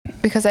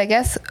Because I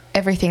guess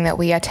everything that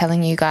we are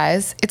telling you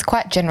guys, it's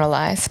quite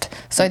generalized.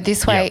 So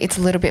this way it's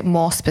a little bit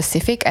more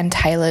specific and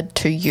tailored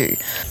to you.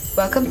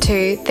 Welcome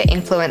to the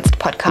Influenced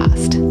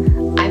Podcast.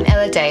 I'm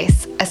Ella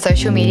Dace, a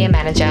social media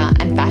manager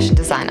and fashion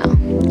designer.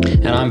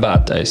 And I'm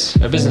Bart Dace,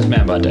 a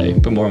businessman by day,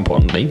 but more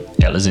importantly,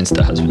 Ella's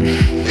Insta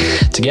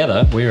husband.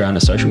 Together, we run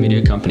a social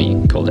media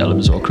company called Ella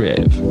Mazur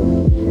Creative.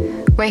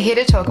 We're here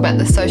to talk about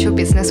the social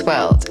business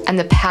world and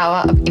the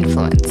power of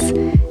influence,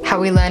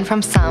 how we learn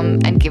from some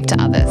and give to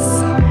others.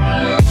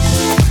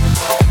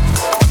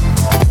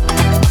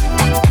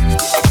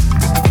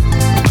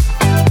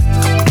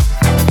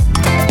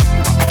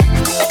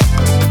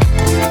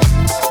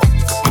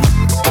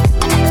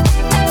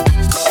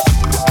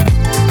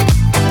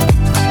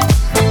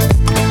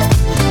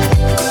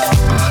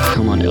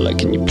 Come on, Ella,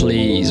 can you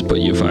please put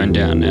your phone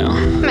down now?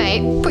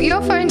 Mate, put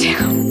your phone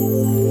down.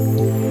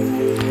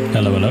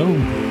 Hello, hello.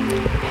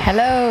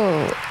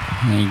 Hello.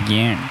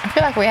 Again. I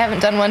feel like we haven't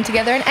done one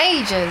together in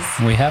ages.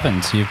 We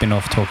haven't. You've been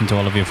off talking to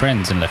all of your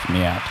friends and left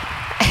me out.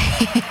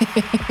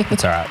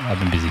 It's all right. I've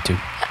been busy too.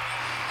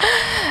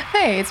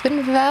 Hey, it's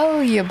been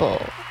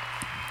valuable.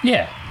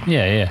 Yeah.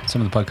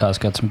 Some of the podcasts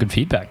got some good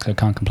feedback, so I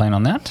can't complain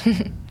on that.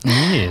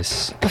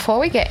 Yes. Before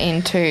we get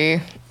into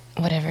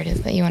whatever it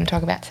is that you want to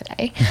talk about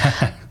today,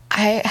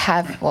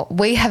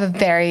 we have a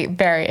very,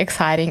 very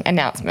exciting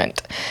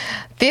announcement.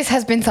 This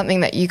has been something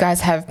that you guys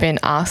have been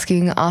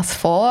asking us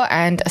for,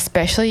 and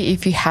especially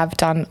if you have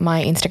done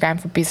my Instagram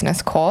for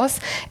Business course,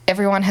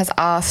 everyone has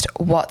asked,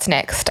 what's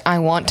next? I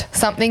want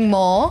something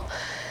more.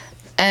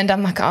 And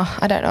I'm like,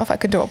 I don't know if I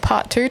could do a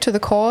part 2 to the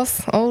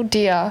course. Oh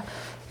dear.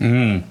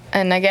 And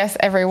I guess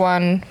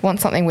everyone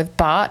wants something with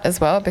Bart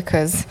as well,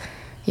 because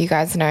you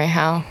guys know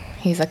how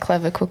he's a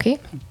clever cookie.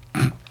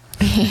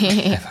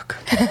 Clever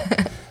cookie.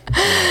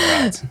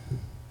 Right.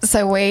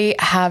 So we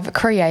have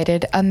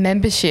created a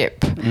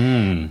membership.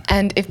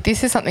 And if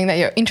this is something that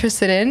you're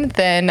interested in,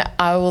 then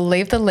I will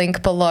leave the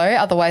link below.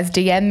 Otherwise,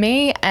 DM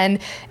me. And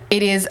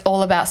it is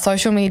all about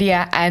social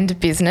media and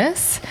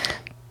business.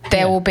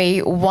 There will be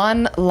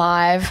one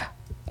live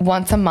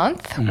once a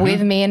month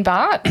with me and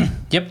Bart.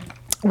 Yep.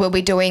 We'll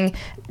be doing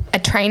a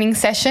training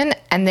session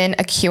and then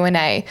a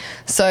Q&A.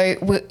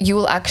 So you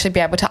will actually be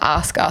able to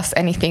ask us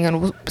anything,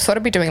 and we'll sort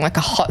of be doing like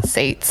a hot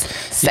seats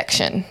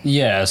section.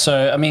 Yeah.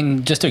 So, I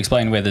mean, just to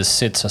explain where this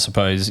sits, I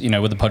suppose,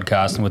 with the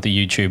podcast and with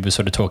the YouTube, we're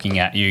sort of talking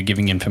at you,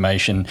 giving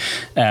information.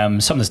 Some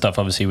of the stuff,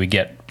 obviously, we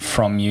get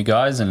from you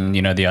guys and,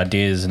 the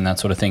ideas and that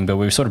sort of thing, but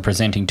we're sort of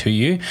presenting to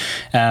you.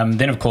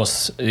 Then, of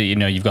course,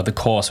 you've got the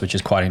course, which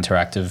is quite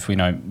interactive.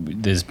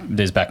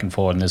 There's back and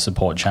forth and there's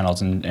support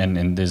channels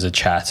and there's a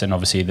chat and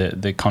obviously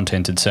the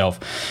content itself.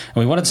 And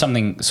we wanted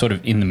something sort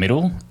of in the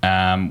middle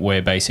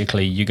where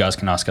basically you guys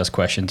can ask us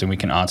questions and we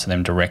can answer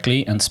them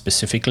directly and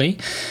specifically.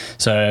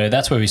 So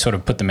that's where we sort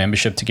of put the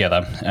membership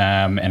together.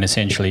 And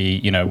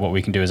essentially, what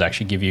we can do is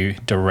actually give you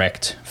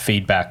direct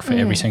feedback for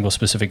every single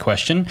specific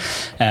question.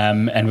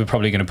 And we're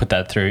probably going to put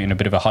that through in a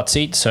bit of a hot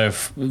seat. So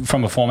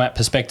from a format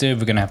perspective,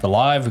 we're going to have the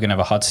live, we're going to have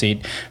a hot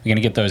seat. We're going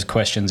to get those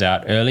questions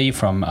out early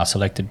from a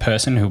selected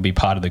person who will be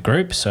part of the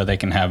group, so they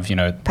can have,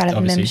 part of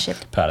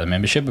the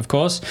membership, of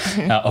course,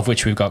 of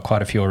which we've got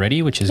quite a few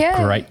already, which is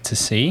great to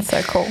see.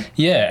 So cool.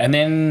 Yeah, and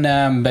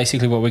then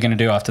basically what we're going to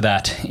do after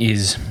that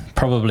is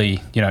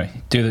probably,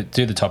 do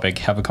the topic,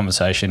 have a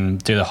conversation,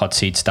 do the hot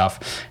seat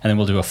stuff, and then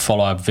we'll do a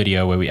follow-up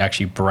video where we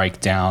actually break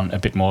down a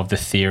bit more of the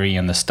theory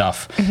and the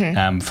stuff.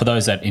 For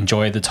those that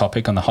enjoy the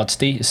topic on the hot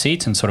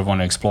seat and sort of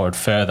want to explore it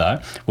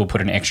further, we'll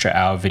put an extra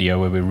hour video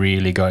where we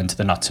really go into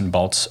the nuts and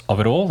bolts of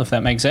it all, if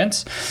that makes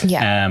sense.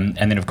 Yeah. And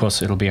then, of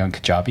course, it'll be on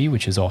Kajabi,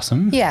 which is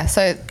awesome. Yeah,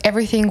 so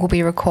everything will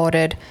be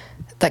recorded.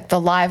 Like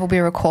the live will be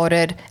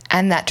recorded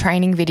and that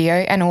training video,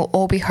 and it will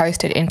all be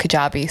hosted in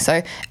Kajabi.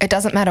 So it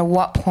doesn't matter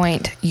what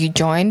point you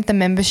joined the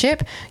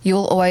membership,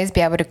 you'll always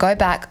be able to go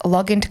back,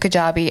 log into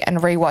Kajabi and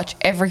rewatch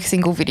every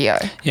single video.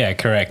 Yeah,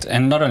 correct.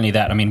 And not only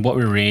that, I mean, what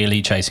we're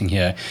really chasing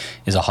here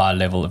is a high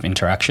level of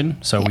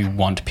interaction. So we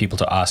want people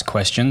to ask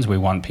questions. We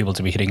want people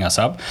to be hitting us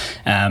up.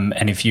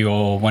 And if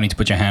you're wanting to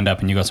put your hand up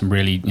and you've got some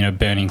really,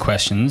 burning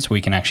questions,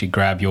 we can actually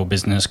grab your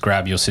business,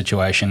 grab your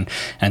situation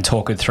and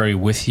talk it through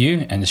with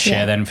you and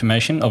share that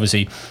information.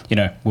 Obviously,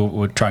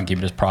 we'll try and keep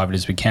it as private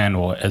as we can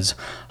or as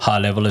high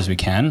level as we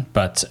can,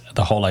 but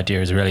the whole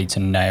idea is really to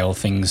nail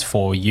things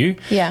for you.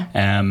 Yeah.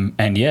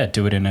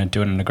 Do it in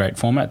a great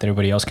format that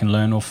everybody else can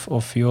learn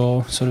off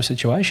your sort of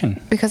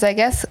situation. Because I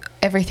guess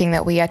everything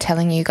that we are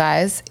telling you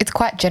guys, it's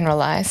quite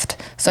generalized.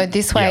 So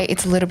this way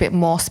it's a little bit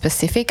more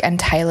specific and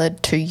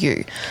tailored to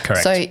you.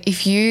 Correct. So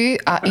if you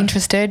are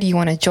interested, you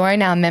want to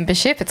join our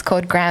membership, it's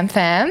called Gram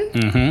Fam.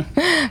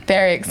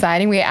 Very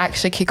exciting. We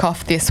actually kick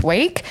off this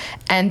week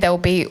and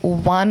there'll be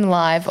one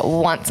live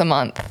once a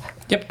month.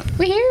 Yep.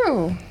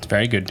 Woohoo! It's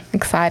very good.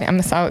 Exciting.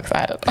 I'm so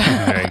excited.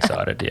 I'm very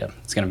excited, yeah.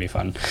 It's going to be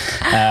fun.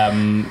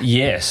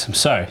 Yes.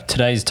 So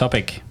today's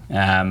topic,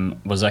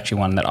 was actually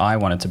one that I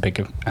wanted to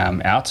pick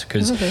out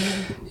because,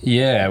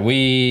 yeah,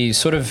 we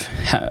sort of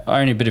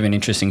are in a bit of an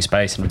interesting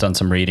space, and we've done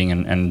some reading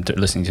and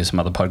listening to some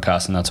other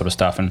podcasts and that sort of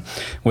stuff. And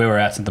where we're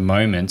at the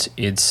moment,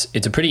 it's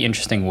a pretty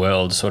interesting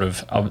world. Sort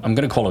of, I'm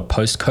going to call it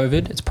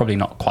post-COVID. It's probably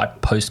not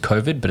quite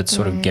post-COVID, but it's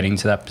sort of getting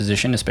to that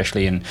position,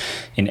 especially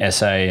in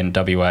SA and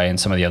WA and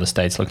some of the other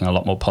states looking a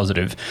lot more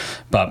positive.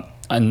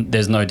 And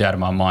there's no doubt in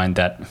my mind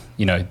that,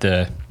 you know,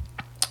 the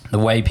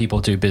way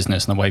people do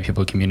business and the way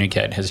people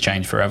communicate has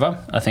changed forever.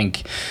 I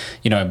think,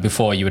 you know,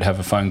 before you would have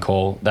a phone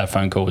call. That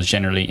phone call was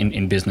generally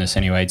in business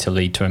anyway to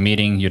lead to a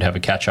meeting. You'd have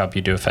a catch up,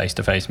 you'd do a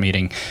face-to-face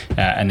meeting,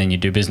 and then you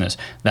do business.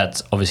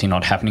 That's obviously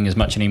not happening as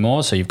much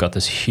anymore. So you've got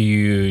this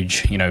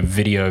huge, you know,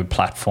 video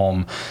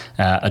platform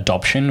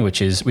adoption,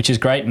 which is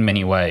great in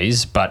many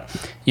ways, but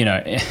you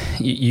know,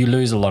 you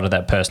lose a lot of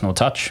that personal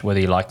touch, whether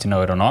you like to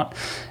know it or not.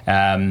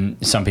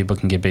 Some people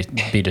can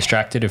be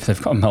distracted if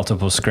they've got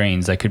multiple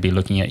screens. They could be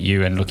looking at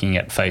you and looking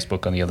at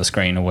Facebook on the other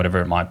screen or whatever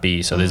it might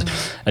be. So there's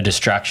a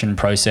distraction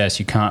process.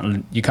 You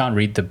can't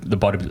read the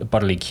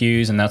bodily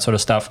cues and that sort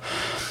of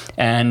stuff.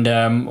 And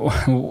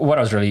what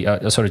I was really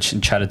I sort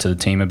of chatted to the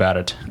team about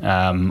it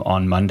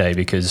on Monday,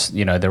 because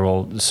you know they're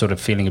all sort of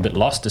feeling a bit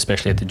lost,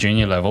 especially at the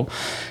junior level,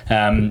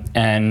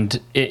 and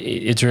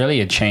it's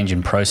really a change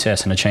in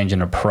process and a change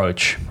in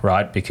approach,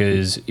 right?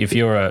 Because if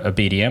you're a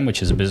BDM,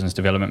 which is a business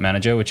development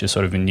manager, which is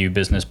sort of a new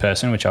business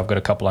person, which I've got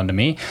a couple under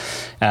me,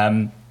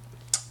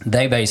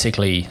 they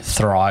basically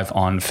thrive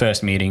on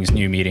first meetings,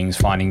 new meetings,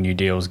 finding new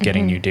deals,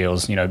 getting new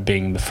deals, you know,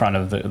 being the front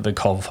of the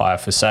coal fire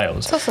for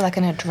sales. It's also like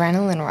an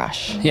adrenaline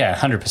rush. Yeah,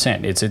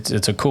 100%.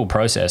 It's a cool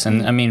process.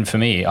 And I mean, for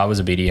me, I was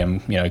a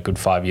BDM, you know, a good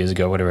 5 years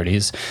ago, whatever it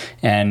is.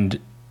 And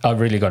I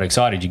really got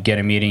excited. You get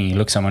a meeting, you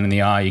look someone in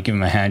the eye, you give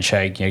them a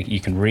handshake, you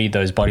can read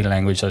those body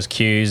language, those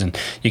cues, and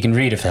you can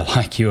read if they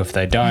like you, if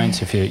they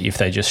don't, if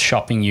they're just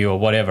shopping you or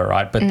whatever,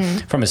 right? But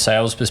from a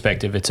sales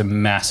perspective, it's a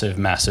massive,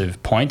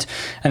 massive point.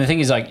 And the thing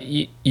is, like,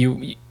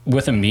 you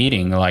with a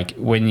meeting, like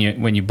when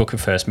you book a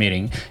first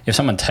meeting, if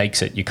someone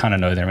takes it, you kind of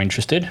know they're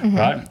interested,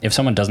 right? If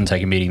someone doesn't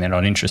take a meeting, they're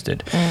not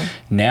interested.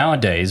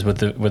 Nowadays, with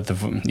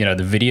the you know,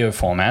 the video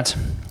format,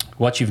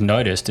 what you've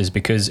noticed is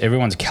because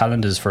everyone's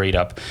calendar's freed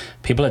up,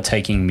 people are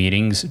taking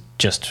meetings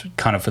just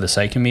kind of for the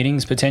sake of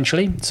meetings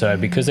potentially. So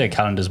because their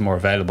calendar's more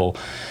available,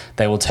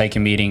 they will take a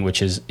meeting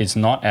which is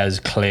not as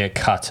clear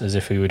cut as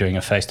if we were doing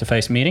a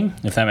face-to-face meeting,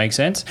 if that makes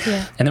sense.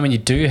 Yeah. And then when you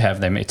do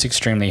have them, it's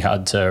extremely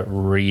hard to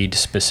read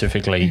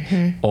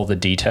specifically all the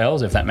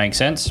details, if that makes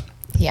sense.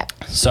 Yeah.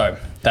 So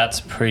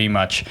that's pretty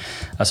much,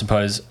 I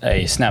suppose,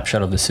 a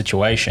snapshot of the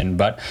situation.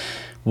 But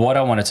what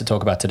I wanted to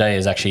talk about today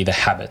is actually the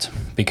habit,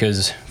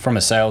 because from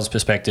a sales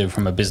perspective,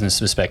 from a business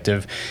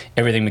perspective,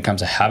 everything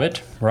becomes a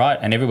habit, right?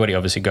 And everybody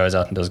obviously goes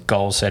out and does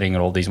goal setting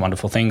and all these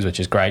wonderful things, which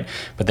is great,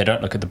 but they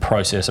don't look at the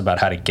process about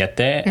how to get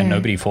there, and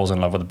nobody falls in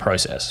love with the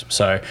process.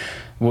 So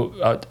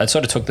I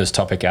sort of took this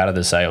topic out of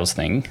the sales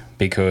thing,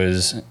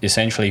 because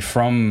essentially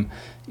from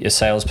a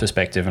sales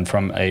perspective and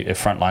from a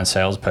frontline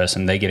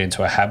salesperson, they get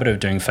into a habit of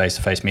doing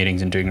face-to-face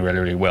meetings and doing really,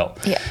 really well.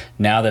 Yeah.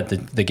 Now that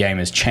the game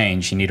has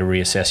changed, you need to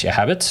reassess your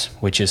habits,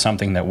 which is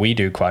something that we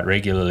do quite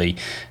regularly.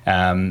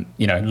 You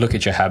know, look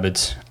at your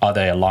habits. Are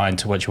they aligned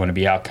to what you want to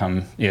be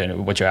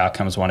what your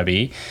outcomes want to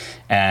be?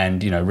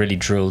 And, you know, really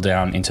drill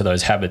down into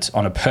those habits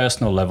on a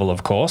personal level,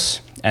 of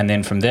course. And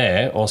then from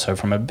there, also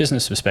from a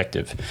business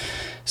perspective.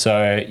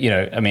 So, you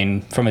know, I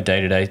mean, from a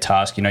day-to-day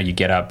task, you know, you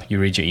get up, you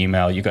read your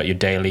email, you got your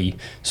daily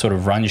sort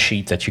of run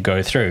sheet that you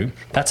go through.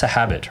 That's a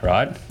habit,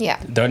 right? Yeah.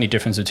 The only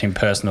difference between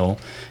personal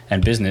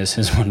and business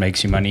is what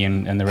makes you money,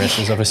 and the rest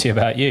is obviously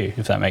about you,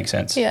 if that makes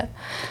sense. Yeah.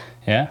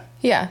 Yeah?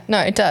 Yeah, no,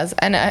 it does.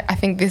 And I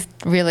think this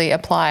really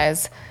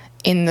applies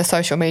in the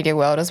social media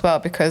world as well,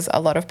 because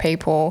a lot of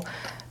people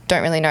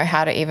don't really know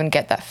how to even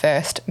get that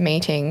first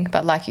meeting.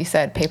 But like you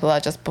said, people are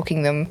just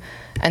booking them,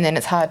 and then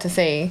it's hard to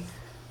see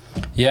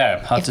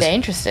if they're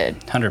interested.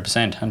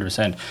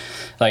 100%.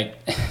 Like,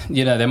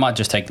 you know, they might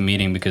just take the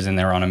meeting because then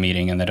they're on a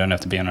meeting and they don't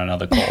have to be on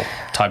another call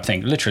type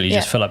thing. Literally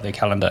just fill up their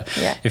calendar.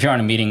 Yeah. If you're on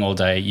a meeting all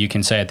day, you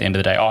can say at the end of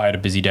the day, I had a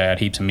busy day, I had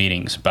heaps of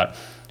meetings, but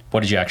what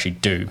did you actually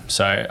do?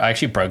 So I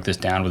actually broke this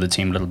down with the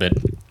team a little bit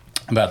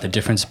about the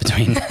difference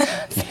between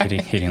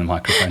hitting the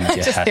microphone with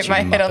your just hit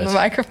my head on the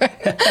microphone.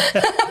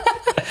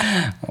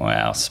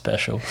 Wow,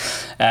 special.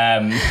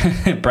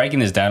 Breaking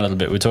this down a little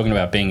bit, we're talking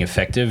about being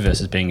effective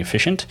versus being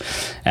efficient.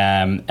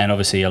 And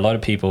obviously a lot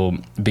of people,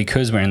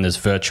 because we're in this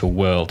virtual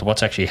world,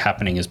 what's actually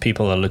happening is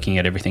people are looking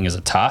at everything as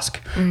a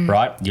task,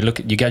 right? You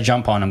go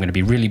jump on, I'm going to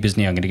be really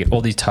busy, I'm going to get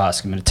all these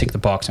tasks, I'm going to tick the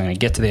box, I'm going to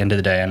get to the end of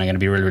the day, and I'm going to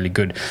be really, really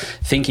good,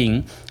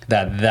 thinking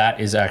that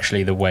is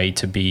actually the way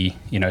to be,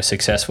 you know,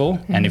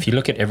 successful. And if you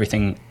look at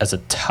everything as a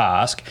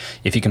task,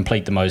 if you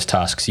complete the most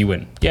tasks, you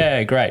win.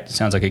 Yeah, great.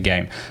 Sounds like a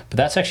game. But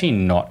that's actually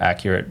not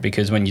accurate,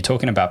 because when you're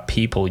talking about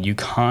people, you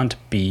can't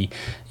be,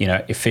 you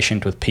know,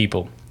 efficient with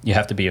people. You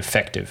have to be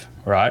effective,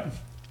 right?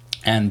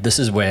 And this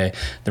is where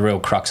the real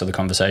crux of the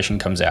conversation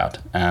comes out,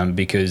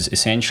 because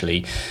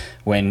essentially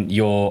when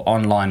you're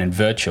online and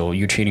virtual,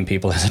 you're treating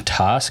people as a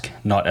task,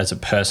 not as a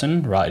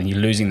person, right? And you're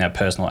losing that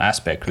personal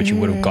aspect, which you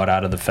would have got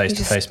out of the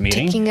face-to-face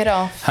meeting. Ticking it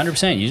off.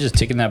 100%. You're just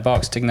ticking that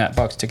box, ticking that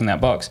box, ticking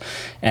that box.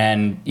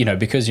 And, you know,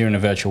 because you're in a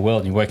virtual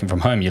world and you're working from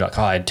home, you're like,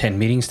 oh, I had 10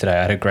 meetings today.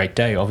 I had a great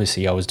day.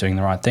 Obviously, I was doing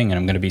the right thing and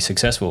I'm going to be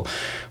successful,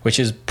 which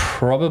is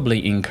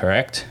probably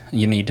incorrect.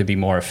 You need to be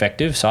more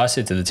effective. So I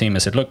said to the team, I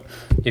said, look,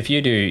 if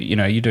you do, you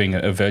know, you're doing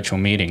a virtual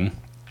meeting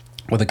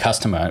with a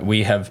customer,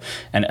 we have,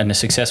 and a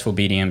successful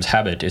BDM's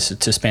habit is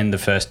to spend the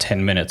first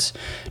 10 minutes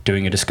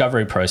doing a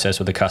discovery process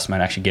with the customer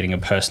and actually getting a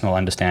personal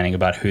understanding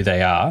about who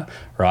they are,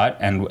 right,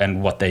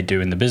 and what they do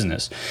in the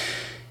business.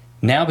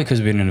 Now, because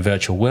we're in a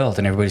virtual world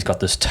and everybody's got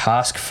this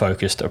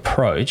task-focused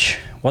approach,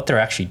 what they're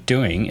actually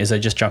doing is they're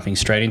just jumping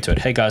straight into it.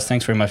 Hey guys,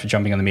 thanks very much for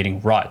jumping on the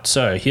meeting. Right,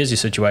 so here's your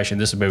situation.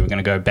 This is where we're going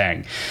to go,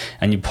 bang.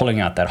 And you're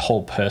pulling out that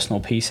whole personal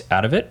piece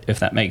out of it, if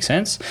that makes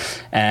sense.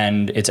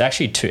 And it's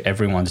actually to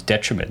everyone's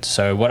detriment.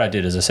 So what I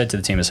did is I said to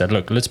the team, I said,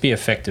 look, let's be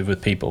effective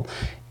with people.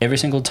 Every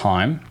single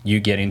time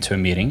you get into a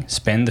meeting,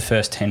 spend the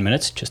first 10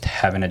 minutes just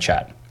having a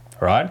chat.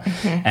 Right?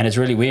 Mm-hmm. And it's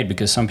really weird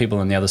because some people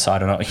on the other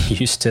side are not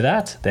used to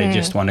that. They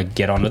just want to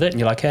get on with it. And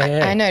you're like,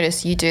 hey. I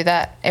notice you do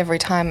that every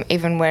time,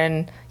 even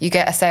when you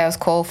get a sales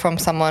call from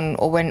someone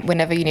or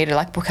whenever you need to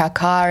like book our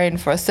car in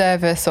for a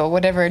service or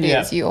whatever it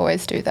is, you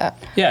always do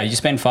that. Yeah, you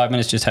spend 5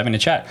 minutes just having a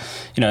chat.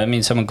 You know, I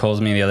mean, someone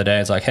calls me the other day.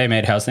 It's like, hey,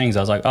 mate, how's things?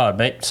 I was like, oh,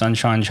 mate,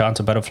 sunshine, chance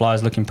of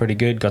butterflies, looking pretty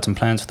good. Got some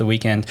plans for the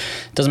weekend.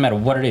 Doesn't matter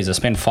what it is. I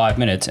spend 5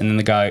 minutes and then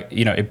the guy,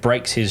 you know, it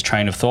breaks his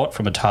train of thought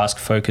from a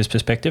task-focused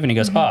perspective. And he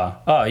goes,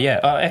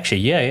 actually,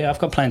 yeah, I've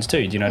got plans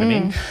too. Do you know what I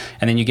mean?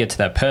 And then you get to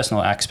that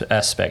personal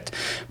aspect.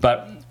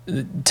 But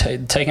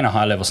taking a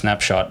high-level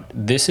snapshot,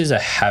 this is a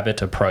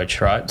habit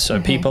approach, right?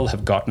 So people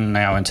have gotten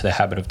now into the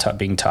habit of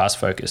being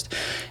task-focused.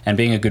 And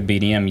being a good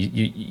BDM,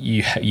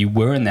 you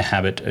were in the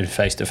habit of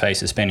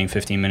face-to-face of spending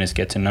 15 minutes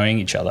get to knowing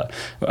each other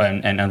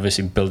and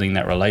obviously building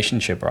that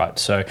relationship, right?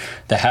 So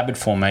the habit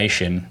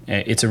formation,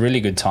 it's a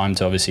really good time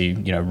to obviously,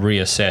 you know,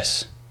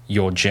 reassess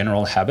your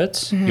general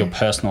habits, your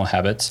personal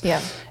habits,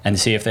 and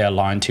see if they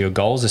align to your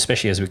goals,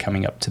 especially as we're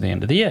coming up to the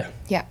end of the year.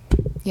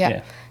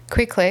 Yeah.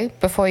 Quickly,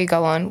 before you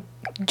go on,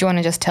 do you want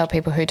to just tell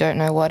people who don't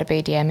know what a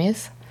BDM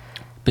is?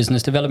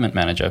 Business Development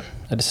Manager.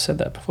 I just said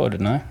that before,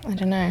 didn't I? I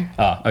don't know.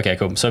 Oh, okay,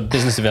 cool. So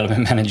Business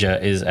Development Manager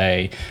is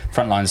a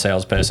frontline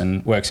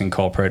salesperson, works in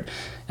corporate,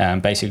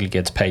 basically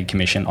gets paid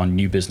commission on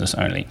new business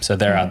only. So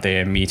they're out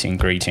there meeting,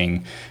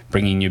 greeting,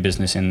 bringing new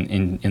business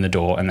in the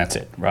door, and that's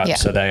it, right? Yeah.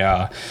 So they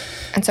are.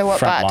 And so what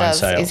Bart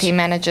does is he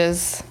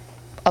manages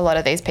a lot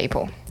of these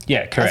people.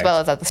 Yeah, correct. As well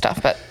as other stuff,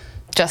 but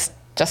just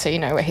so you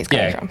know where he's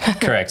coming from.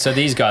 Correct. So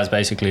these guys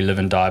basically live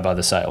and die by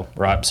the sale,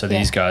 right? So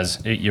these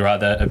guys, you're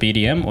either a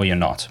BDM or you're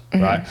not,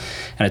 right?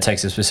 And it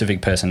takes a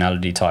specific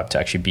personality type to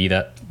actually be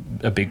that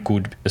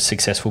a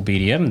successful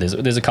BDM.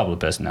 There's a couple of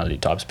personality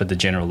types, but the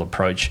general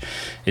approach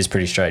is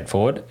pretty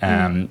straightforward.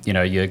 You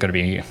know, you've got to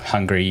be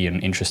hungry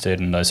and interested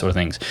and those sort of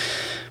things.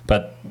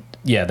 But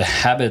yeah, the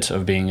habit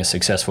of being a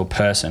successful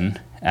person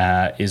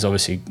is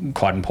obviously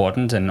quite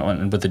important,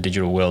 and with the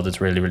digital world, it's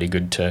really, really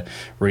good to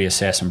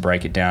reassess and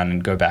break it down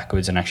and go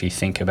backwards and actually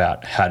think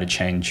about how to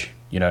change,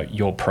 you know,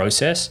 your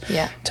process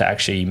to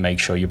actually make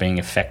sure you're being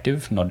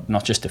effective,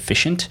 not just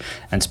efficient,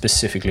 and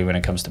specifically when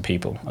it comes to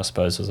people, I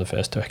suppose, was the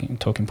first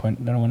talking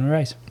point that I want to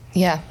raise.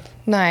 Yeah,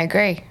 no, I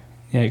agree.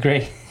 Yeah, I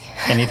agree.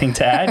 Anything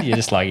to add? You're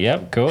just like,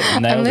 yep, cool.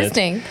 I'm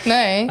listening.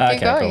 No,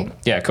 keep going. Cool.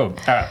 Yeah, cool.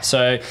 All right.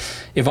 So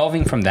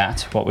evolving from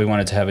that, what we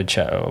wanted to have a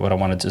chat, or what I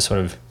wanted to sort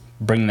of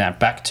bring that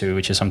back to,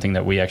 which is something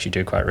that we actually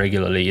do quite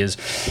regularly, is,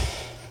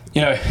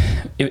 you know,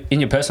 in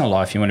your personal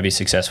life, you want to be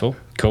successful.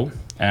 Cool.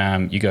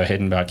 You go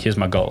ahead and be like, here's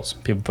my goals.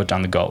 People put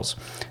down the goals.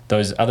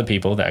 Those other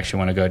people that actually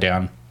want to go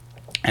down,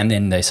 and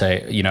then they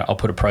say, you know, I'll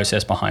put a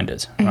process behind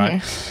it,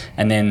 right?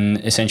 And then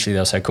essentially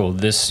they'll say, cool,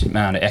 this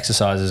amount of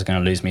exercise is going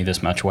to lose me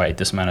this much weight.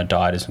 This amount of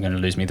diet is going to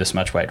lose me this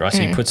much weight, right?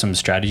 So you put some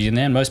strategy in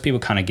there, and most people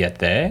kind of get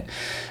there.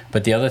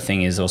 But the other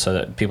thing is also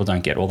that people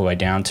don't get all the way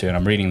down to, and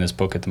I'm reading this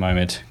book at the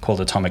moment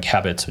called Atomic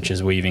Habits, which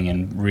is weaving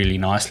in really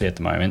nicely at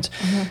the moment,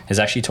 is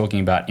actually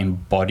talking about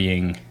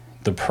embodying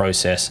the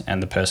process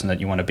and the person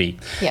that you want to be.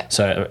 Yeah.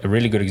 So a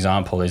really good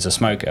example is a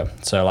smoker.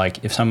 So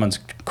like if someone's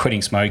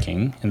quitting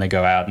smoking and they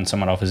go out and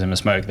someone offers him a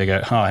smoke, they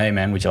go, oh, hey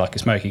man, would you like a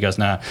smoke? He goes,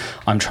 no,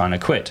 I'm trying to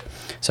quit.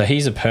 So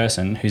he's a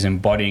person who's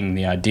embodying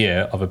the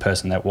idea of a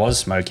person that was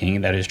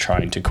smoking that is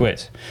trying to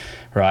quit,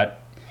 right?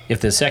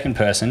 If the second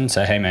person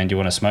say, hey man, do you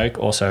want to smoke?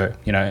 Also,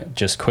 you know,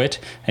 just quit.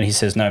 And he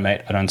says, no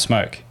mate, I don't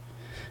smoke.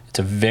 It's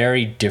a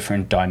very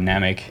different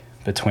dynamic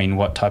between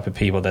what type of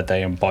people that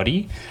they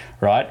embody,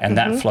 right? And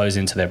that flows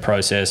into their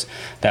process,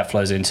 that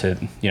flows into,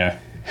 you know,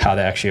 how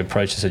they actually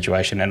approach the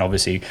situation, and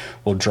obviously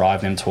will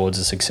drive them towards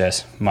a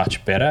success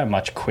much better,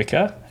 much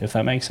quicker, if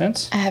that makes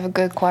sense. I have a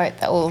good quote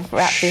that will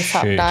wrap this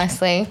up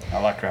nicely.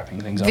 I like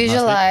wrapping things up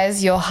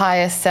Visualize your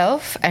higher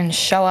self and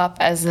show up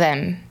as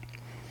them.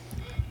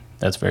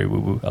 That's very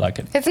woo-woo. I like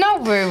it. It's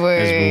not woo-woo.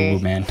 It's woo-woo,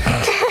 man.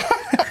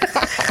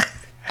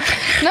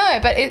 No,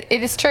 but it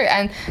is true.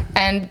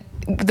 And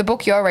the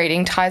book you're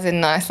reading ties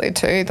in nicely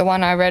to the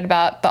one I read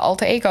about the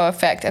alter ego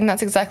effect, and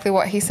that's exactly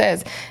what he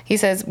says. He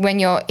says when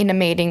you're in a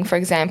meeting, for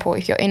example,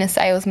 if you're in a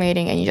sales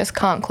meeting and you just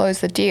can't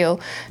close the deal,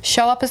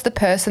 show up as the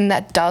person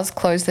that does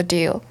close the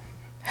deal.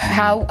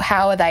 How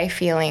are they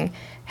feeling?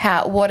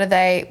 What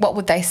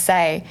would they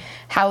say?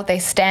 How would they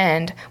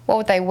stand? What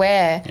would they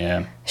wear?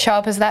 Yeah. Show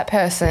up as that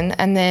person,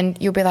 and then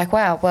you'll be like,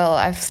 wow, well,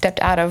 I've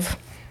stepped out of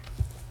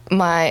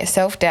my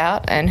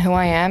self-doubt and who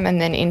I am, and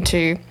then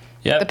into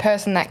the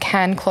person that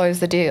can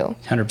close the deal.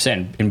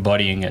 100%,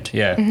 embodying it,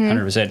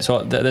 100%.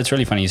 So that's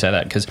really funny you say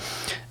that, because,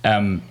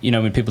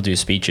 when people do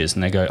speeches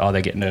and they go, oh,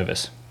 they get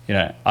nervous.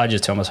 I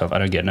just tell myself I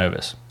don't get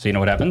nervous. So you know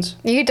what happens?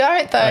 You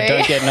don't, though. I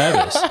don't get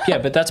nervous. Yeah,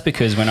 but that's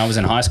because when I was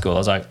in high school, I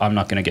was like, I'm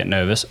not going to get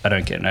nervous. I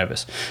don't get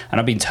nervous. And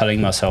I've been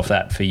telling myself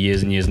that for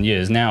years and years and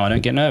years. Now I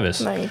don't get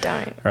nervous. No, you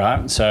don't.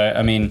 Right? So,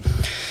 I mean,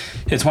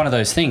 it's one of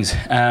those things.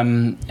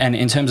 And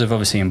in terms of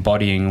obviously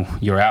embodying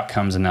your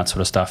outcomes and that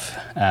sort of stuff,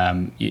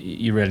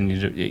 you really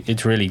need to,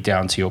 it's really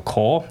down to your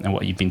core, and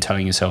what you've been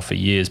telling yourself for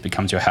years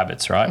becomes your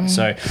habits, right?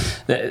 So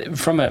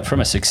from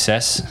a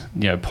success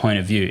point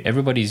of view,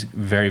 everybody's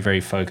very,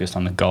 very focused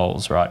on the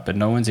goals, right? But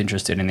no one's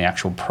interested in the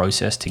actual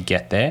process to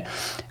get there.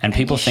 And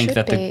people think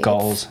that the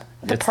goals...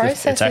 The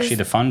process it's actually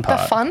the fun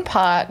part. The fun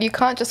part. You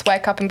can't just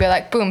wake up and be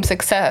like, boom,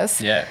 success.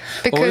 Yeah.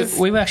 Because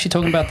we were actually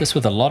talking about this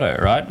with the lotto,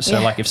 right?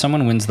 So like if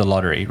someone wins the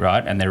lottery,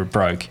 right, and they're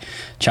broke,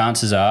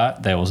 chances are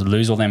they will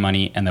lose all their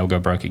money and they'll go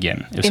broke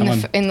again.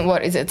 If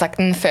what is it? It's like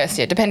in the first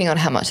year, depending on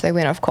how much they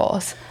win, of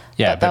course.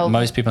 Yeah, but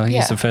most people, I think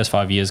it's the first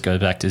 5 years go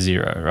back to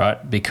zero,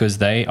 right? Because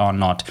they are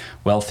not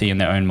wealthy in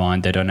their own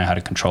mind. They don't know how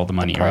to control the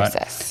money, right?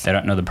 They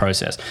don't know the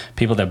process.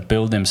 People that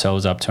build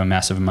themselves up to a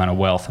massive amount of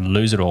wealth and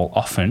lose it all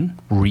often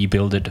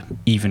rebuild it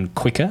even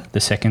quicker the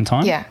second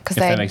time. Yeah, because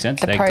that makes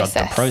sense. They got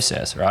the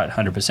process, right?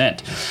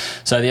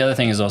 100%. So the other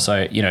thing is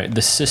also,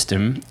 the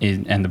system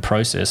and the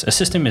process. A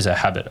system is a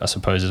habit, I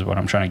suppose, is what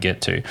I'm trying to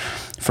get to.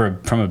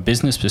 From a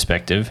business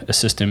perspective, a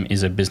system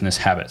is a business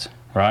habit.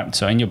 Right.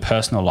 So in your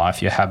personal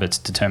life, your habits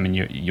determine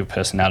your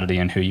personality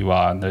and who you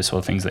are and those sort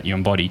of things that you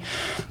embody.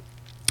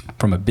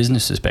 From a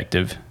business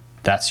perspective,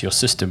 that's your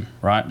system,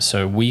 right?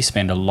 So we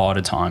spend a lot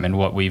of time, and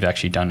what we've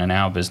actually done in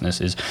our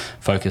business is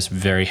focus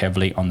very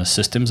heavily on the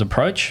systems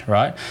approach,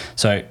 right?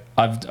 So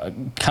I've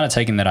kind of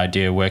taken that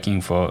idea, working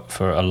for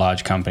a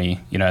large company,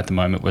 at the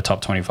moment we're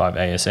top 25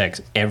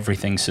 ASX,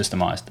 everything's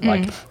systemized.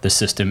 Like the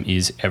system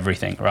is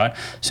everything, right?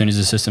 As soon as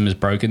the system is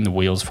broken, the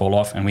wheels fall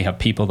off, and we have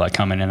people that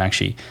come in and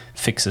actually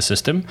fix the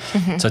system.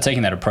 So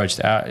taking that approach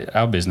to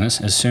our business,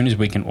 as soon as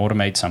we can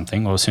automate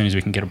something, or as soon as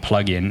we can get a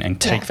plug in and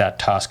take that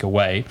task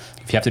away,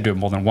 if you have to do it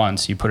more than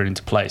once, you put it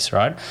into place,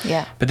 right?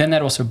 Yeah. But then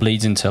that also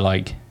bleeds into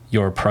like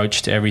your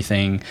approach to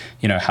everything,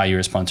 how you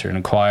respond to an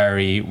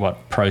inquiry,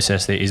 what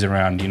process there is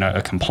around,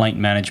 a complaint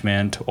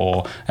management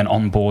or an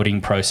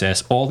onboarding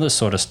process. All this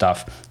sort of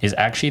stuff is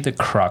actually the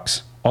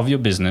crux of your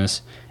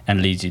business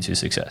and leads you to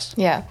success.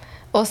 Yeah.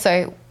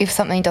 Also, if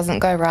something doesn't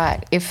go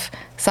right, if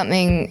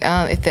something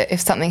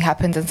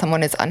happens and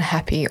someone is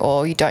unhappy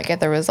or you don't get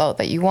the result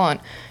that you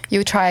want,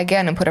 you try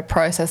again and put a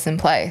process in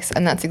place.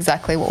 And that's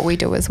exactly what we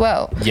do as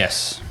well.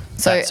 Yes.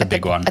 So that's a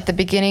big one. At the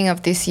beginning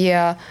of this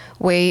year,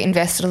 we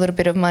invested a little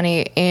bit of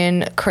money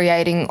in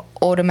creating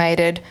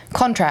automated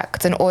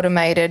contracts and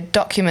automated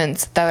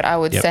documents that I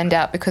would send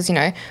out, because,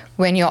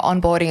 when you're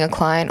onboarding a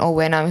client or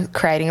when I'm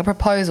creating a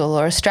proposal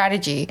or a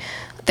strategy,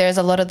 there's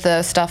a lot of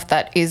the stuff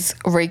that is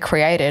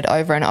recreated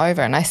over and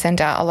over, and I send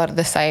out a lot of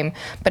the same.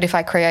 But if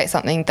I create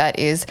something that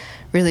is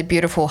really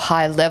beautiful,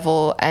 high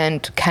level,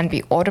 and can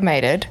be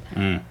automated,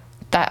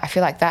 that I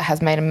feel like that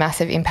has made a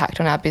massive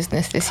impact on our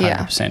business this year.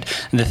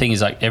 100%. And the thing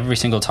is, like, every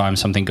single time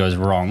something goes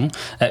wrong,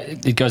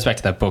 it goes back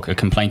to that book, A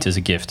Complaint is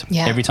a Gift.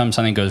 Yeah. Every time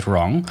something goes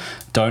wrong,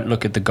 don't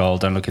look at the goal,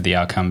 don't look at the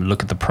outcome,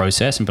 look at the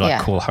process and be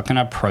like, cool, how can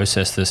I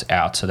process this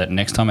out so that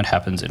next time it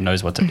happens, it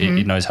knows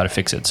it knows how to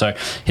fix it. So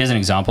here's an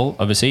example.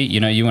 Obviously,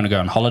 you want to go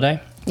on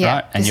holiday. Yeah,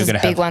 right? And this is a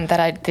big one that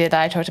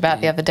I talked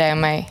about the other day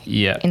on my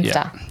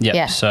Insta.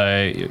 Yeah.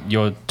 So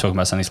you're talking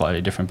about something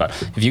slightly different, but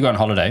if you go on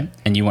holiday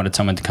and you wanted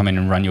someone to come in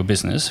and run your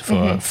business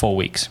for 4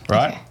 weeks,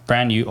 right? Okay.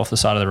 Brand new, off the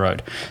side of the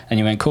road, and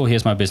you went, cool,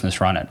 here's my business,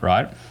 run it,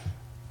 right?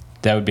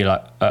 They would be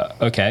like,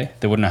 okay,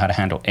 they wouldn't know how to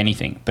handle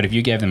anything. But if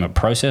you gave them a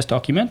process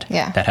document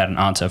that had an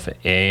answer for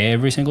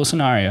every single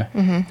scenario,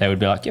 they would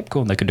be like, yep,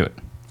 cool, they could do it.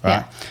 Right.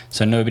 Yeah.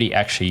 So nobody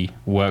actually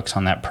works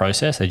on that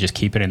process. They just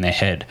keep it in their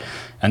head.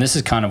 And this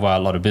is kind of why a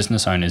lot of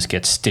business owners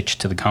get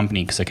stitched to the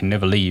company, because they can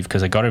never leave,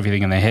 because they got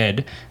everything in their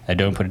head. They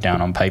don't put it down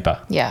on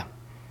paper. Yeah.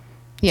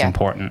 It's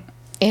important.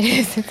 It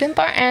is. It's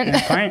important.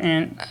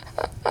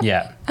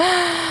 Yeah.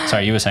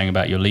 Sorry, you were saying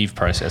about your leave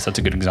process. That's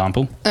a good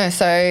example.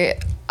 So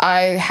I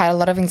had a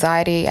lot of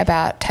anxiety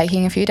about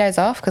taking a few days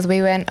off, because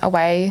we went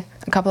away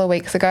a couple of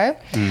weeks ago.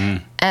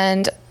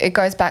 And it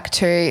goes back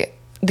to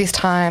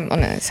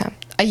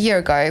a year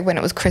ago when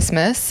it was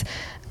Christmas,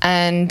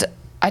 and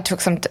I took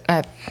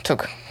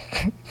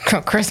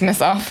Christmas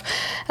off,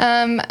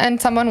 and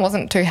someone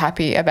wasn't too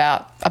happy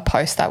about a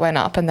post that went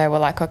up and they were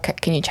like, okay,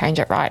 can you change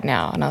it right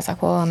now? And I was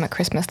like, well, I'm at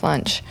Christmas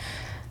lunch.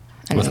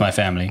 With my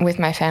family.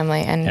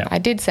 And I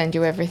did send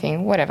you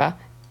everything, whatever.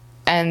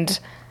 And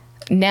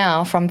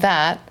now from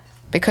that,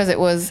 because it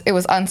was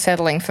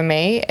unsettling for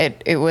me,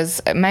 it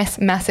was a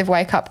massive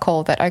wake-up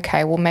call that,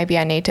 okay, well, maybe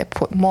I need to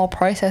put more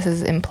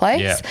processes in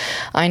place. Yeah.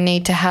 I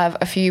need to have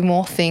a few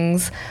more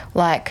things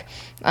like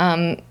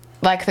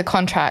the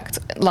contract,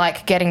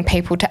 like getting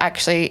people to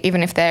actually,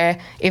 even if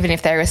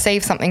they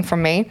receive something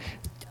from me,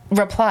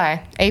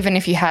 reply, even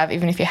if you're happy,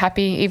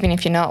 even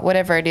if you're not,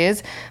 whatever it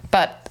is.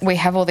 But we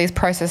have all these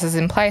processes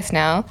in place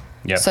now.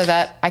 Yep. So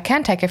that I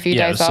can take a few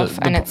days off,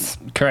 and it's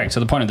correct. So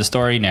the point of the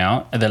story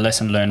now, the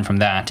lesson learned from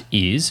that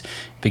is,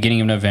 beginning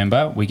of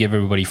November, we give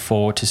everybody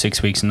 4 to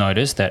 6 weeks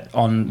notice that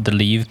on the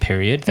leave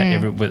period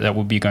that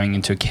will be going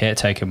into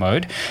caretaker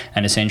mode,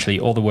 and essentially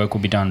all the work will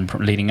be done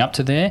leading up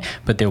to there,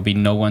 but there will be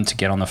no one to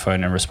get on the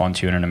phone and respond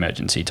to you in an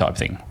emergency type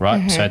thing,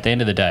 right? So at the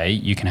end of the day,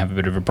 you can have a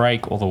bit of a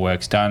break, all the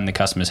work's done, the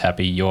customer's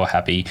happy, you're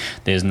happy,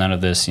 there's none of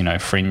this,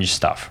 fringe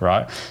stuff,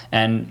 right?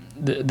 And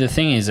the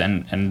thing is,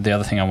 and the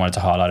other thing I wanted to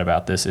highlight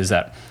about this is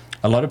that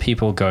a lot of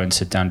people go and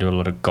sit down and do a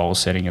lot of goal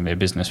setting in their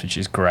business, which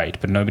is great,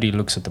 but nobody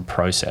looks at the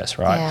process,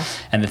 right? Yeah.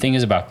 And the thing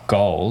is about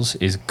goals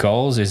is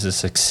a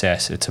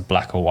success. It's a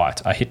black or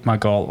white. I hit my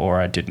goal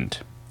or I didn't,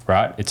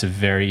 right? It's a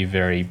very,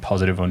 very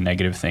positive or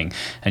negative thing,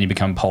 and you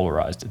become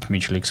polarized. It's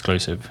mutually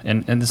exclusive.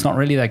 And it's not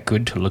really that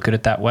good to look at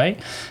it that way.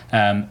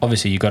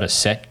 Obviously, you've got to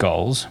set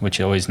goals, which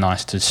are always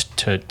nice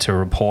to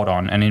report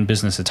on. And in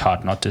business, it's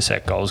hard not to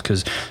set goals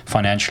because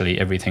financially,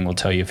 everything will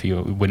tell you if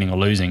you're winning or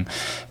losing.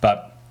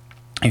 But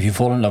if you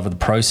fall in love with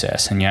the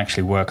process and you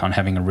actually work on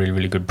having a really,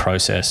 really good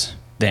process,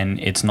 then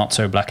it's not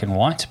so black and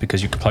white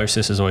because your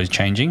process is always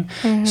changing.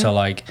 So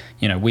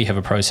we have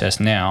a process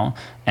now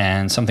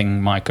and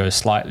something might go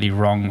slightly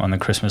wrong on the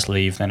Christmas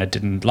leave than it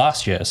didn't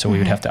last year. So we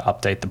would have to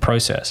update the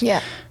process.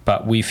 Yeah.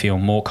 But we feel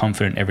more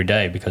confident every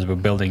day because we're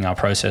building our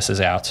processes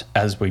out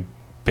as we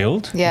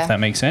build, if that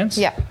makes sense.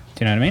 Yeah. Do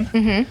you know what I mean?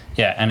 Mm-hmm.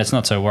 Yeah. And it's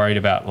not so worried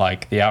about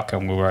the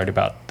outcome. We're worried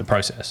about the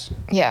process.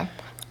 Yeah.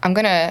 I'm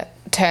going to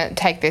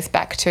take this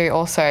back to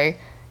also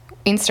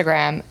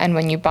Instagram and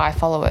when you buy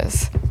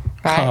followers,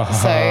 right?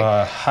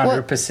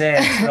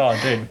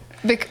 100%.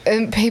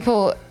 Dude.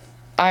 People,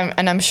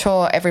 I'm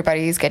sure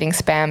everybody is getting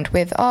spammed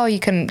with, oh, you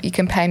can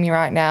pay me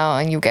right now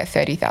and you'll get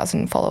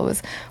 30,000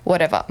 followers,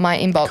 whatever. My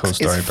inbox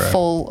is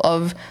full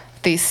of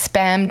these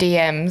spam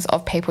DMs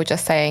of people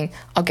just saying,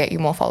 I'll get you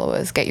more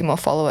followers.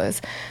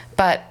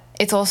 But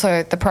it's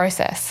also the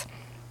process.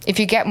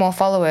 If you get more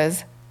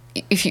followers,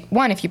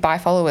 if you buy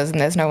followers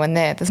and there's no one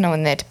there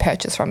to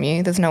purchase from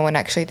you, there's no one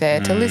actually there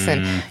to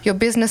listen, your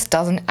business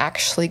doesn't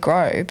actually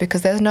grow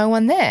because there's no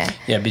one there.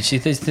 Yeah, but see,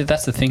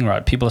 that's the thing,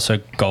 right? People are so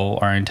goal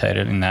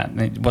orientated in that.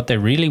 What they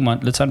really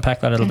want, let's unpack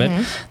that a little bit.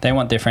 They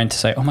want their friend to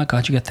say, oh my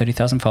God, you got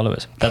 30,000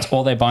 followers. That's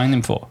all they're buying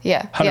them for.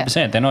 Yeah.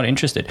 100%. They're not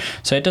interested.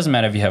 So it doesn't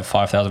matter if you have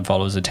 5,000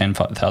 followers or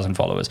 10,000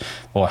 followers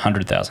or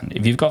 100,000.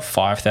 If you've got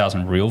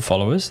 5,000 real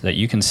followers that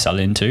you can sell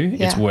into,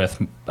 it's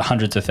worth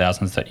hundreds of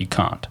thousands that you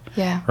can't.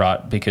 Yeah.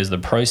 Right? Because the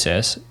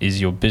process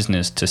is your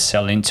business to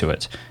sell into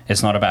it.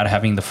 It's not about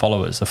having the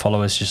followers. The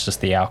followers is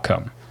just the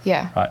outcome.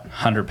 Yeah. Right?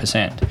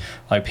 100%.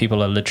 Like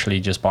people are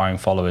literally just buying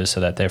followers so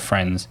that their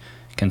friends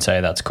can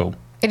say that's cool.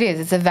 It is.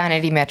 It's a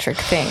vanity metric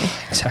thing.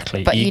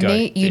 Exactly. But you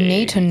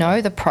need to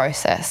know the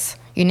process.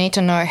 You need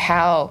to know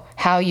how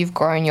you've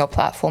grown your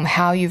platform,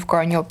 how you've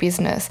grown your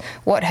business.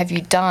 What have you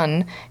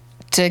done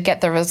to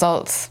get the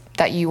results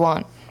that you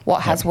want?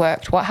 What has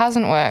worked? What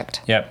hasn't worked?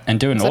 Yep, and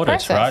do an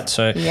audit, right?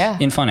 So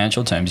in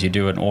financial terms, you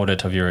do an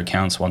audit of your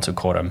accounts once a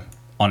quarter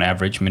on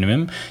average,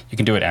 minimum. You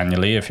can do it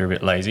annually if you're a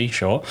bit lazy,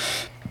 sure.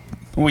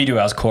 We do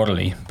ours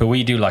quarterly, but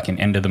we do like an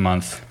end of the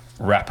month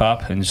wrap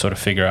up and sort of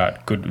figure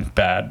out good and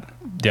bad.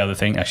 The other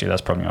thing, actually,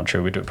 that's probably not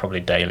true. We do it probably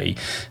daily.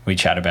 We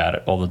chat about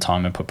it all the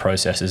time and put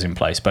processes in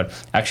place. But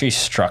actually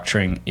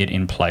structuring it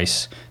in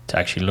place to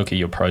actually look at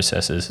your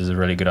processes is a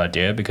really good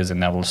idea because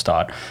then that will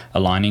start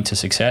aligning to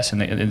success.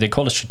 And they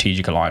call it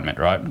strategic alignment,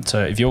 right?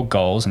 So if your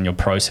goals and your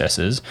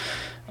processes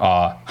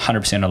are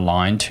 100%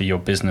 aligned to your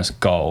business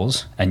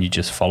goals and you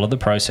just follow the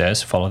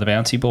process, follow the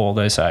bouncy ball,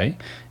 they say,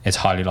 it's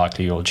highly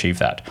likely you'll achieve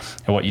that.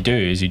 And what you do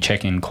is you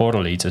check in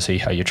quarterly to see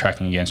how you're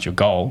tracking against your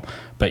goal,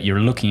 but you're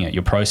looking at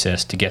your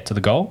process to get to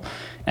the goal.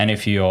 And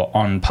if you're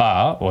on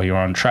par or you're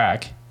on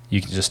track,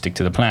 you can just stick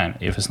to the plan.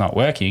 If it's not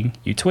working,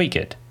 you tweak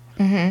it.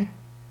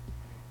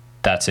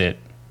 That's it.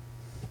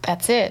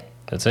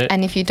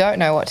 And if you don't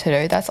know what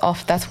to do,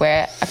 that's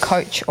where a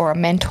coach or a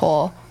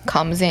mentor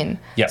comes in.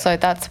 Yep. So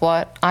that's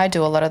what I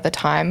do a lot of the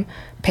time.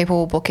 People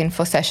will book in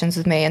for sessions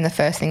with me and the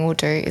first thing we'll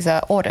do is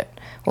an audit.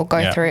 We'll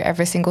go through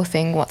every single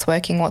thing, what's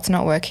working, what's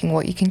not working,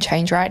 what you can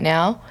change right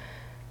now.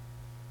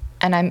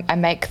 and I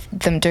make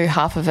them do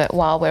half of it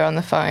while we're on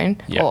the phone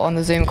Yep. or on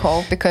the Zoom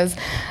call, because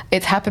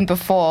it's happened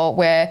before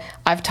where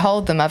I've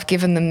told them, I've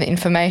given them the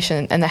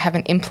information and they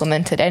haven't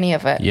implemented any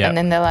of it. Yep. And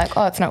then they're like,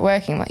 oh, it's not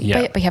working. I'm like,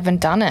 Yep. but we haven't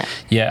done it.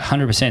 Yeah,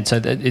 100%.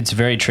 So it's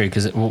very true,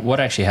 because what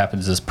actually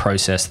happens is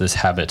process, this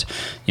habit,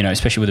 you know,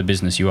 especially with a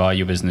business, you are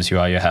your business, you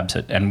are your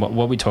habit. And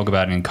what we talk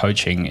about in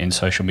coaching, in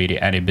social media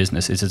and in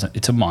business is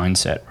it's a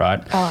mindset,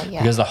 right? Oh,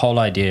 yeah. Because the whole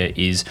idea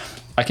is,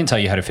 I can tell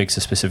you how to fix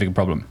a specific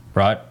problem,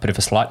 right? But if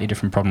a slightly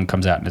different problem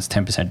comes out and it's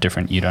 10%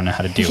 different, you don't know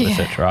how to deal with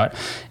it, right?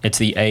 It's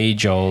the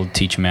age-old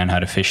teach a man how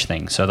to fish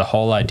thing. So the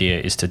whole idea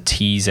is to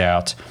tease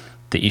out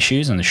the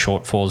issues and the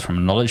shortfalls from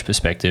a knowledge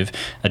perspective,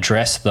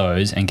 address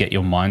those and get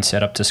your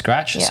mindset up to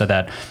scratch so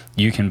that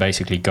you can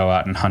basically go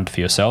out and hunt for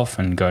yourself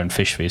and go and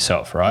fish for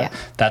yourself, right?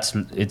 Yeah.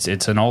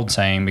 It's an old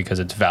saying because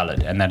it's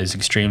valid, and that is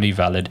extremely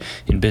valid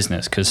in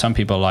business, because some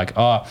people are like,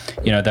 oh,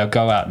 you know, they'll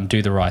go out and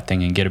do the right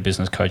thing and get a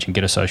business coach and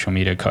get a social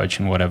media coach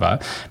and whatever,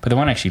 but they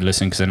won't actually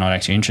listen because they're not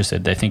actually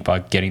interested. They think by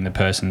getting the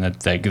person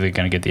that they're going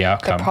to get the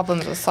outcome. The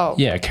problems are solved.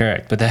 Yeah,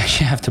 correct. But they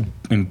actually have to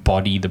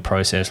embody the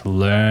process,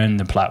 learn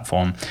the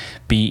platform,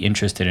 be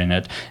interested in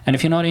it. And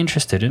if you're not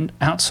interested in,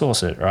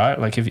 outsource it, right?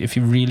 Like if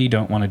you really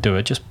don't want to do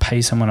it, just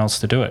pay someone else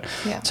to do it.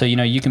 Yeah. So, you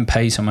know, you can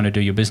pay someone to do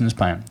your business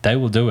plan. They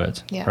will do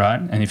it, right?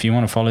 And if you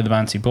want to follow the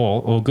bouncy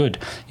ball, all good.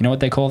 You know what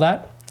they call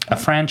that? A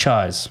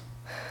franchise.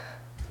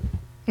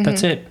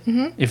 That's it.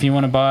 If you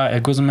want to buy a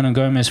Guzman and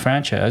Gomez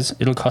franchise,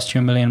 it'll cost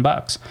you $1 million,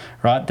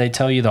 right? They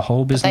tell you the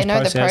whole business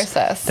process. They know the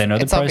process. They know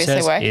the It's obviously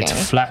process. working.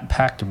 It's flat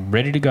packed,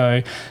 ready to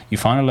go. You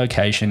find a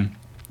location,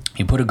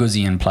 you put a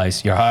guzzi in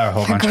place, you hire a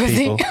whole bunch of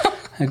people.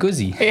 A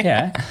guzzi,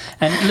 yeah.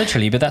 And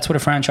literally, but that's what a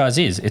franchise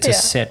is. It's a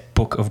set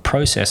book of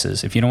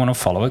processes. If you don't want to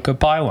follow it, go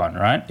buy one,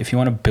 right? If you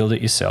want to build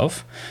it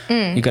yourself,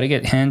 you got to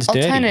get hands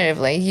dirty.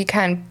 Alternatively, you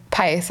can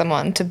pay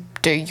someone to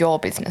do your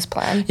business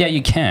plan. Yeah,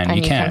 you can. And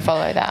you can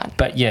follow that.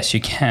 But yes, you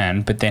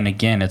can. But then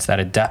again, it's that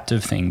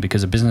adaptive thing,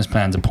 because a business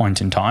plan's a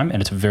point in time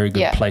and it's a very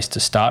good place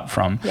to start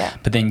from. Yeah.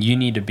 But then you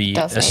need to be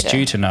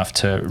astute enough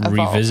to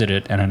revisit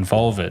it and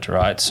involve it,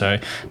 right? So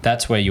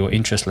that's where your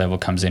interest level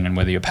comes in and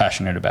whether you're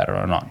passionate about it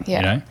or not,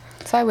 you know?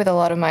 So with a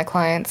lot of my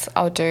clients,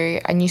 I'll do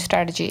a new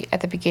strategy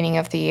at the beginning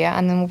of the year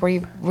and then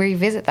we'll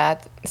revisit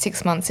that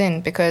 6 months in,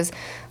 because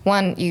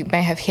one, you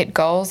may have hit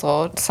goals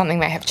or something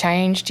may have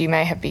changed. You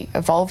may have be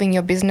evolving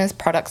your business,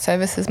 product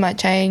services might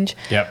change.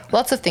 Yep.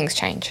 Lots of things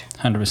change.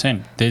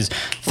 100%. There's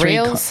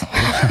Reels.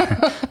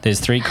 there's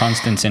 3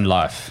 constants in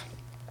life: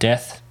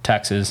 death,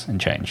 taxes, and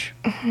change.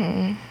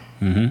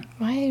 Why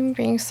are you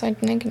being so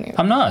negative?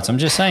 I'm not. I'm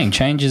just saying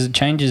change is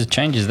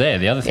there.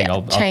 The other thing,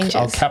 I'll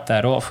cap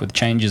that off with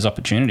change is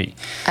opportunity.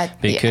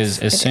 Because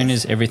as soon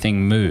as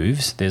everything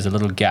moves, there's a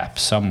little gap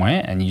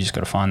somewhere and you just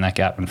got to find that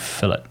gap and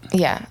fill it.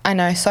 Yeah, I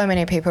know so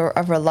many people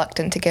are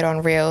reluctant to get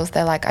on Reels.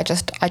 They're like, I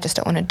just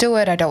don't want to do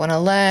it. I don't want to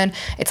learn.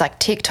 It's like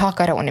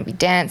TikTok. I don't want to be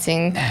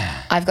dancing.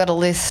 I've got a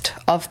list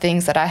of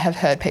things that I have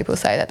heard people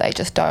say that they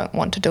just don't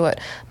want to do it.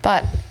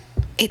 But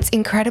it's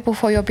incredible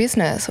for your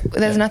business.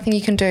 There's nothing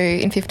you can do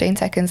in 15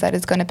 seconds that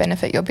is going to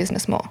benefit your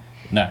business more.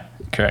 No,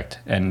 correct.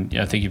 And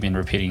I think you've been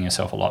repeating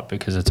yourself a lot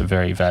because it's a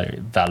very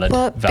valid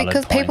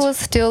because point. People are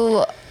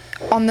still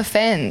on the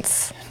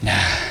fence. Nah,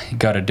 you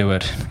got to do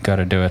it. Got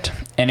to do it.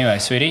 Anyway,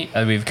 sweetie,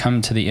 we've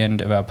come to the end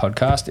of our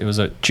podcast. It was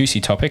a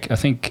juicy topic. I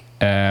think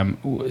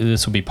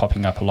this will be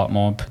popping up a lot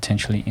more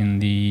potentially in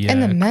the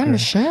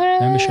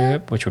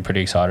membership, which we're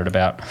pretty excited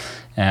about.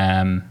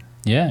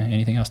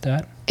 Anything else to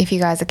add? If you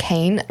guys are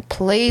keen,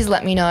 please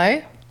let me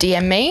know.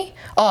 DM me.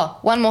 Oh,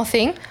 one more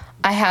thing.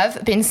 I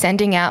have been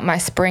sending out my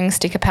spring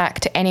sticker pack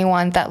to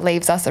anyone that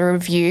leaves us a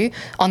review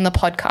on the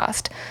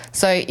podcast.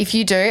 So if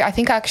you do, I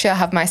think actually I'll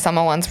have my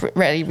summer ones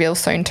ready real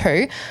soon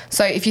too.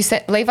 So if you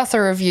leave us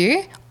a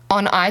review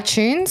on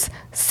iTunes,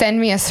 send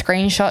me a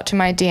screenshot to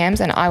my DMs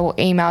and I will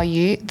email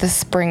you the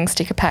spring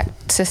sticker pack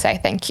to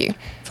say thank you.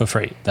 For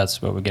free. That's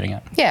what we're getting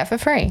at. Yeah, for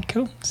free.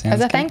 Cool. Sounds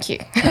As a good. Thank you.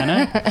 I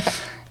know.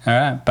 All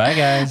right. Bye,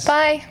 guys.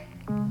 Bye.